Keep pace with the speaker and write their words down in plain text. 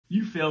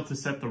you failed to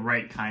set the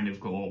right kind of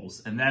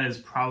goals, and that is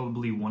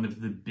probably one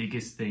of the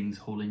biggest things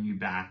holding you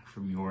back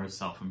from your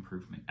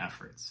self-improvement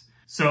efforts.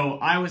 So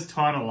I was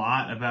taught a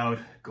lot about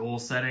goal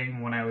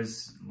setting when I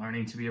was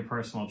learning to be a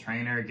personal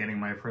trainer,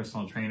 getting my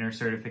personal trainer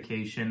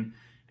certification,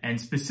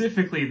 and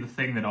specifically the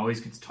thing that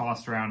always gets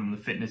tossed around in the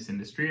fitness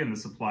industry, and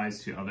this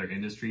applies to other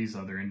industries,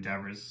 other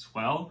endeavors as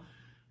well.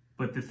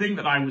 But the thing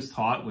that I was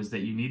taught was that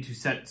you need to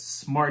set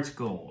SMART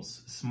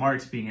goals.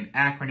 SMART being an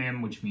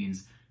acronym, which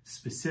means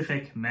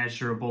specific,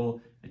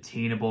 measurable,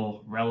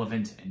 attainable,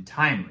 relevant, and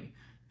timely.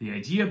 The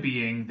idea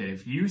being that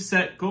if you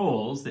set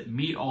goals that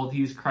meet all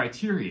these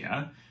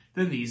criteria,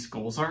 then these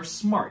goals are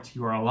SMART.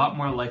 You are a lot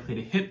more likely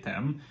to hit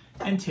them,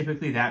 and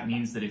typically that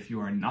means that if you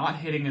are not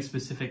hitting a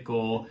specific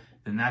goal,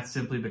 then that's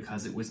simply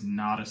because it was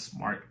not a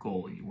SMART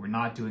goal. You were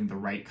not doing the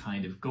right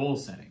kind of goal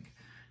setting.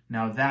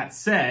 Now that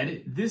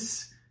said,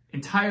 this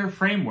entire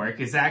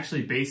framework is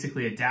actually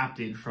basically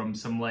adapted from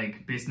some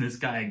like business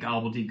guy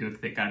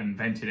gobbledygook that got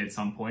invented at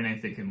some point, I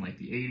think in like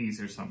the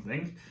 80s or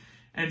something.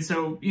 And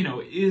so,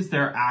 is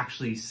there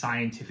actually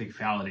scientific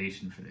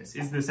validation for this?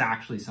 Is this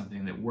actually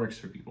something that works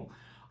for people?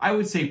 I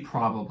would say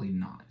probably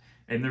not.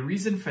 And the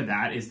reason for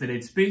that is that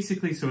it's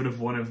basically sort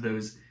of one of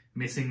those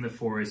missing the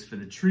forest for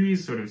the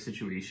trees sort of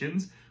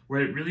situations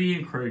where it really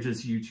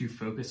encourages you to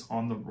focus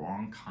on the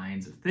wrong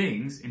kinds of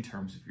things in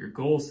terms of your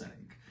goal setting.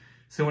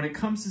 So when it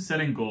comes to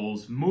setting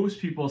goals,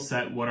 most people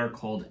set what are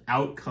called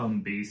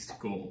outcome-based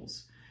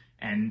goals.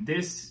 And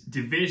this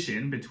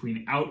division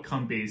between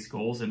outcome-based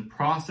goals and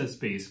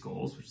process-based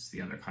goals, which is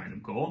the other kind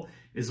of goal,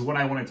 is what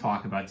I want to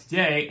talk about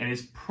today, and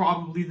is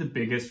probably the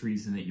biggest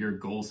reason that your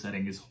goal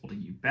setting is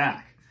holding you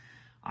back.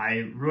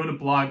 I wrote a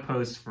blog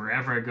post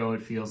forever ago,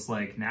 it feels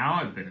like now.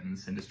 I've been in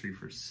this industry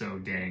for so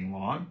dang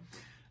long.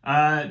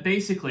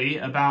 Basically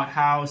about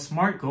how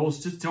SMART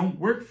goals just don't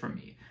work for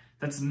me.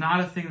 That's not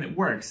a thing that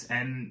works.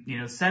 And,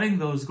 setting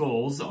those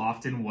goals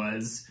often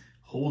was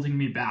holding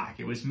me back.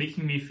 It was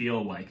making me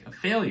feel like a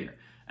failure.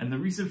 And the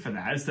reason for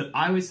that is that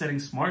I was setting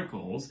SMART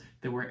goals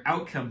that were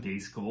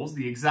outcome-based goals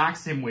the exact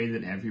same way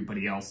that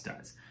everybody else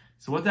does.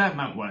 So what that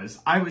meant was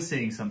I was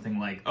saying something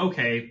like,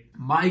 okay,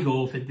 my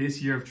goal for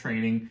this year of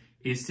training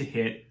is to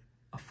hit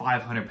a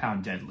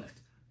 500-pound deadlift,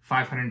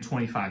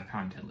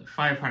 525-pound deadlift,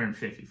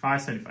 550,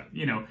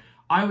 575,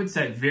 I would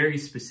set very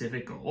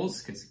specific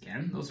goals because,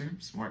 again, those are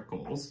SMART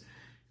goals.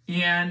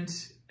 And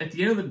at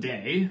the end of the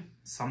day,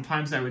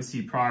 sometimes I would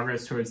see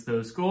progress towards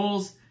those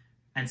goals,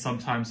 and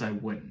sometimes I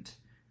wouldn't.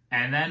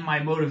 And then my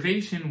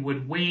motivation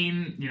would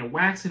wane,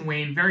 wax and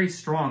wane very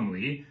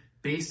strongly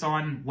based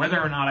on whether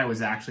or not I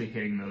was actually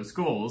hitting those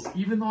goals,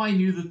 even though I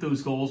knew that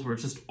those goals were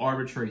just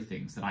arbitrary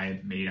things that I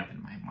had made up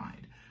in my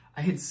mind.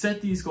 I had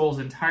set these goals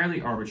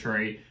entirely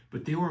arbitrary,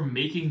 but they were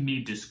making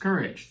me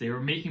discouraged. They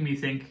were making me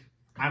think,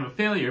 I'm a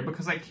failure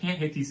because I can't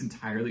hit these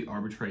entirely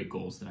arbitrary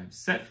goals that I've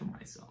set for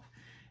myself.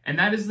 And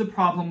that is the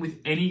problem with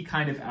any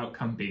kind of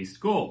outcome-based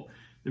goal.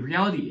 The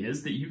reality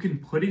is that you can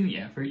put in the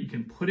effort, you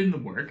can put in the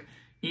work,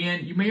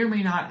 and you may or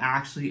may not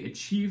actually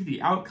achieve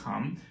the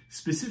outcome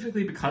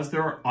specifically because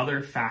there are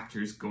other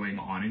factors going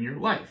on in your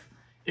life.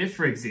 If,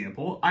 for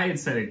example, I had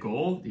set a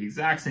goal, the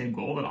exact same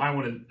goal, that I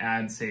want to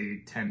add,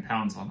 say, 10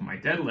 pounds onto my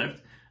deadlift,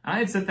 and I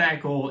had set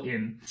that goal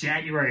in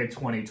January of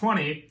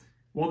 2020,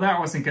 well, that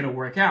wasn't going to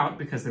work out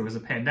because there was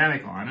a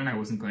pandemic on and I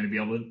wasn't going to be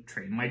able to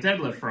train my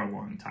deadlift for a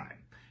long time.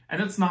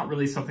 And that's not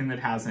really something that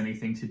has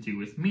anything to do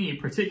with me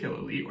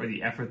particularly or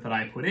the effort that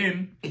I put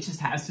in. It just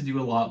has to do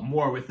a lot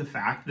more with the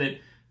fact that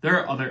there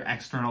are other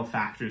external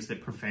factors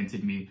that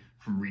prevented me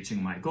from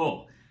reaching my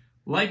goal.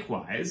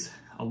 Likewise,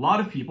 a lot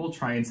of people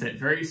try and set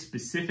very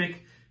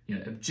specific,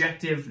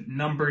 objective,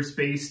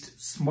 numbers-based,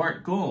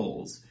 SMART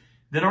goals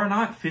that are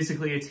not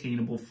physically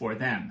attainable for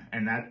them.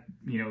 And that,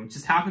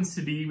 just happens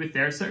to be with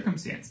their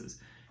circumstances.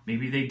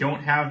 Maybe they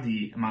don't have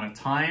the amount of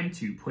time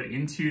to put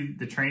into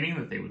the training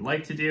that they would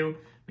like to do.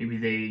 Maybe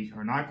they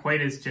are not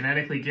quite as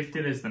genetically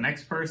gifted as the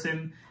next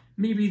person.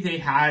 Maybe they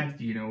had,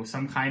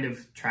 some kind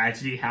of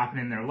tragedy happen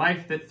in their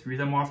life that threw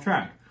them off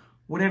track.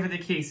 Whatever the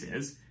case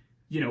is,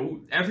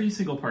 every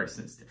single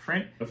person is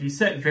different. If you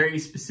set very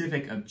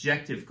specific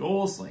objective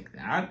goals like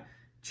that,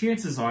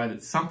 chances are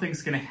that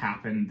something's going to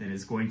happen that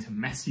is going to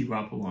mess you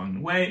up along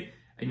the way,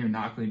 and you're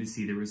not going to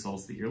see the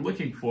results that you're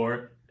looking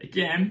for.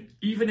 Again,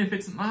 even if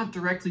it's not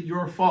directly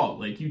your fault,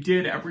 like you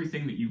did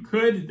everything that you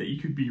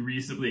could be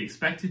reasonably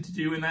expected to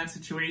do in that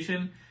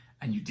situation,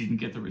 and you didn't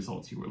get the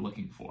results you were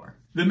looking for.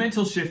 The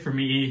mental shift for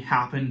me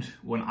happened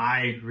when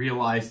I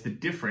realized the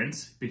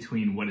difference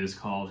between what is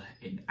called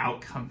an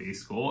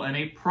outcome-based goal and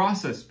a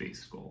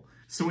process-based goal.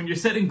 So when you're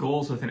setting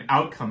goals with an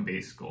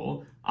outcome-based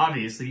goal,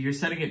 obviously you're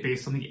setting it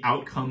based on the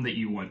outcome that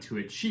you want to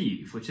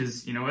achieve, which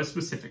is, a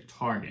specific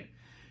target.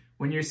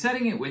 When you're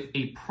setting it with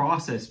a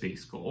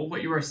process-based goal,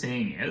 what you are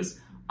saying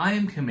is, I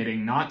am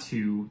committing not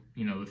to,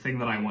 the thing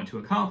that I want to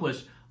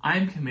accomplish, I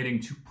am committing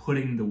to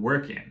putting the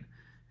work in.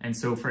 And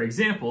so, for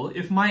example,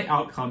 if my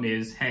outcome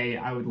is, hey,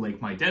 I would like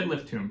my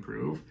deadlift to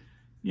improve,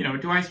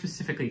 do I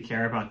specifically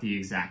care about the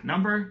exact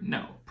number?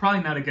 No,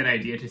 probably not a good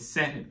idea to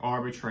set an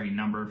arbitrary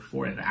number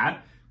for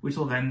that, which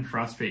will then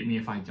frustrate me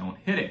if I don't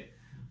hit it.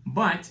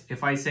 But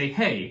if I say,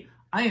 hey,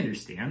 I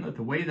understand that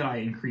the way that I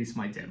increase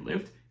my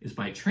deadlift is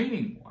by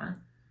training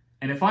more,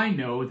 and if I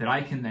know that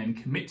I can then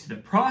commit to the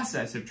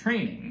process of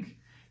training,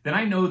 then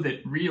I know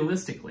that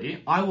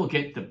realistically, I will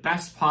get the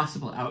best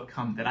possible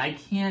outcome that I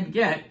can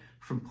get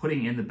from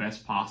putting in the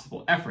best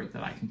possible effort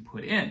that I can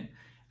put in.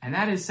 And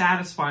that is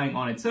satisfying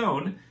on its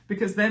own,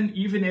 because then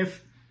even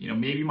if,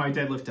 maybe my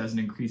deadlift doesn't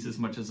increase as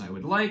much as I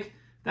would like,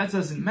 that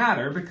doesn't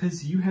matter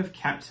because you have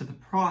kept to the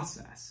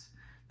process.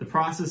 The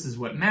process is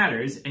what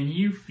matters, and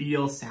you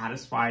feel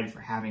satisfied for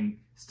having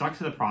stuck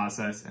to the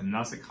process and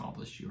thus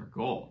accomplished your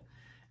goal.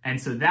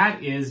 And so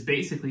that is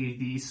basically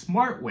the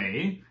smart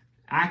way,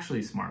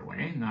 actually smart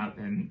way, not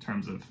in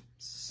terms of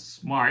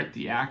SMART,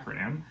 the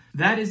acronym.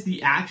 That is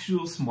the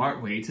actual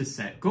smart way to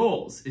set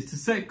goals, is to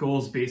set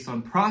goals based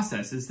on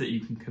processes that you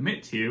can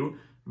commit to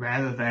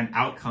rather than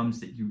outcomes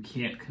that you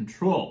can't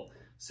control.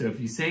 So if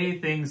you say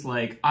things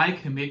like, I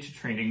commit to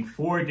training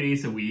 4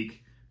 days a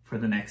week for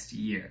the next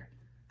year,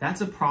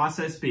 that's a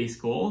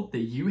process-based goal that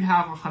you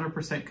have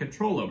 100%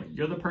 control over.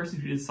 You're the person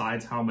who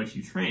decides how much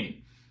you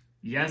train.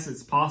 Yes,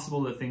 it's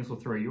possible that things will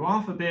throw you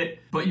off a bit,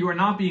 but you are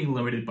not being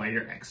limited by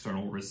your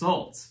external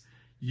results.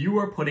 You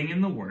are putting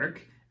in the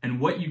work, and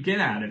what you get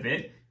out of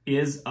it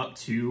is up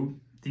to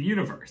the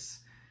universe.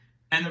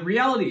 And the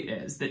reality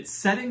is that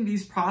setting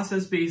these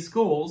process-based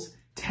goals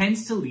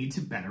tends to lead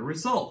to better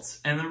results.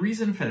 And the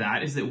reason for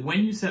that is that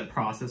when you set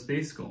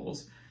process-based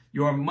goals,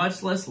 you are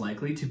much less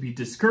likely to be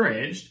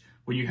discouraged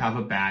when you have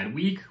a bad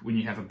week, when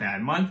you have a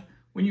bad month,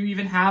 when you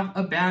even have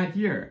a bad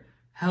year.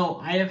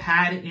 Hell, I have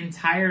had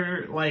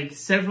entire,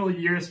 several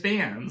year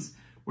spans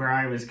where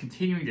I was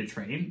continuing to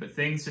train, but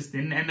things just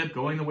didn't end up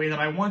going the way that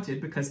I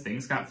wanted because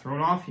things got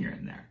thrown off here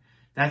and there.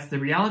 That's the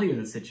reality of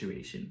the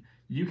situation.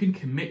 You can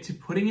commit to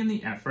putting in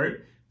the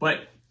effort,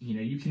 but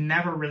you can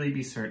never really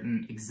be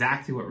certain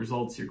exactly what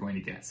results you're going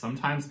to get.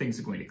 Sometimes things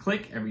are going to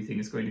click, everything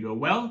is going to go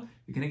well,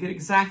 you're going to get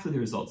exactly the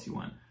results you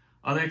want.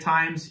 Other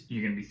times,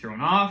 you're going to be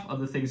thrown off,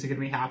 other things are going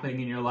to be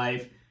happening in your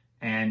life,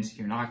 and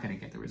you're not going to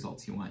get the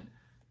results you want.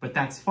 But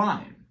that's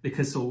fine,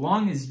 because so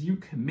long as you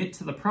commit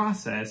to the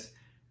process,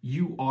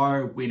 you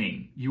are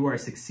winning, you are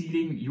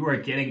succeeding, you are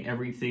getting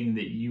everything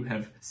that you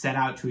have set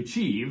out to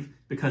achieve,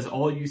 because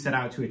all you set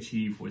out to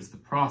achieve was the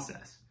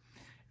process.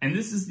 And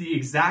this is the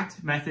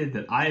exact method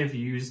that I have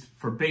used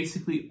for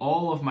basically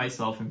all of my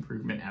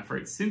self-improvement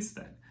efforts since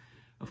then.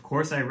 Of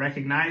course, I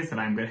recognize that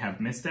I'm going to have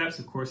missteps.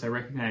 Of course, I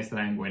recognize that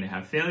I'm going to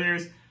have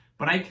failures,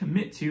 but I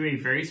commit to a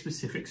very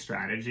specific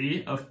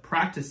strategy of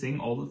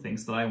practicing all the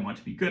things that I want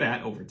to be good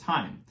at over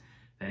time.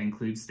 That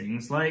includes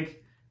things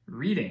like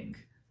reading,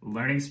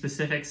 learning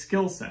specific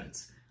skill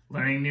sets,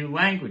 learning new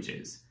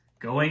languages,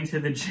 going to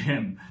the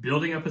gym,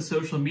 building up a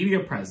social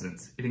media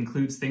presence. It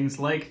includes things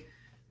like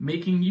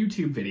making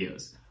YouTube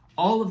videos.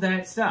 All of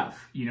that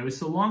stuff,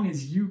 so long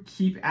as you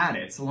keep at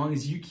it, so long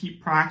as you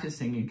keep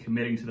practicing and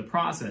committing to the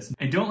process,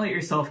 and don't let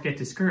yourself get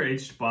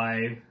discouraged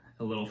by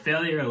a little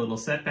failure, a little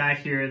setback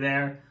here or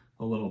there,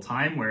 a little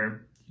time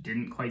where you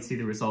didn't quite see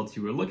the results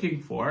you were looking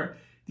for,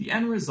 the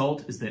end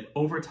result is that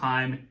over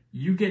time,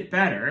 you get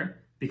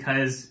better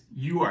because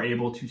you are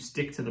able to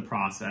stick to the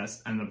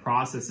process, and the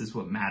process is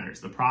what matters.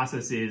 The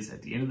process is,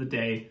 at the end of the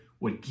day,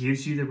 what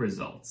gives you the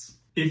results.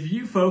 If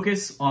you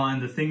focus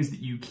on the things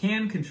that you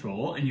can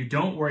control and you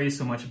don't worry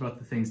so much about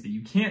the things that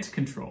you can't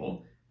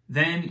control,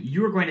 then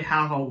you are going to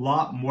have a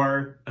lot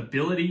more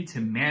ability to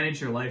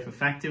manage your life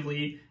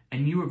effectively,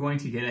 and you are going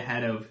to get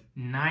ahead of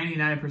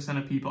 99%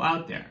 of people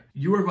out there.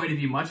 You are going to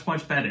be much,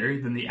 much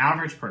better than the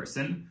average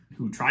person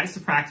who tries to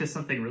practice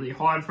something really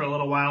hard for a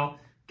little while,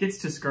 gets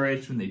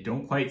discouraged when they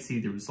don't quite see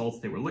the results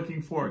they were looking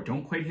for, or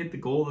don't quite hit the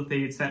goal that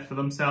they had set for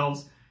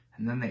themselves,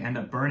 and then they end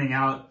up burning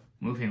out,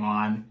 moving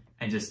on,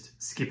 and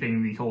just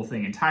skipping the whole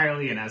thing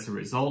entirely, and as a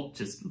result,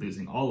 just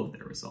losing all of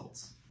their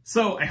results.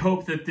 So I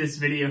hope that this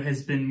video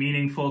has been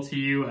meaningful to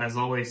you. As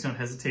always, don't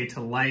hesitate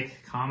to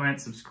like,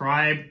 comment,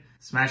 subscribe,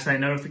 smash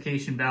that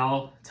notification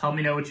bell, tell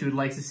me what you would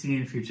like to see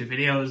in future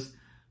videos.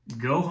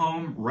 Go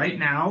home right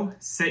now,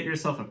 set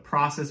yourself a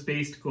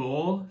process-based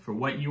goal for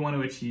what you want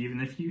to achieve in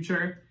the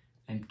future,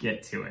 and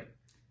get to it.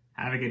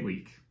 Have a good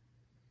week.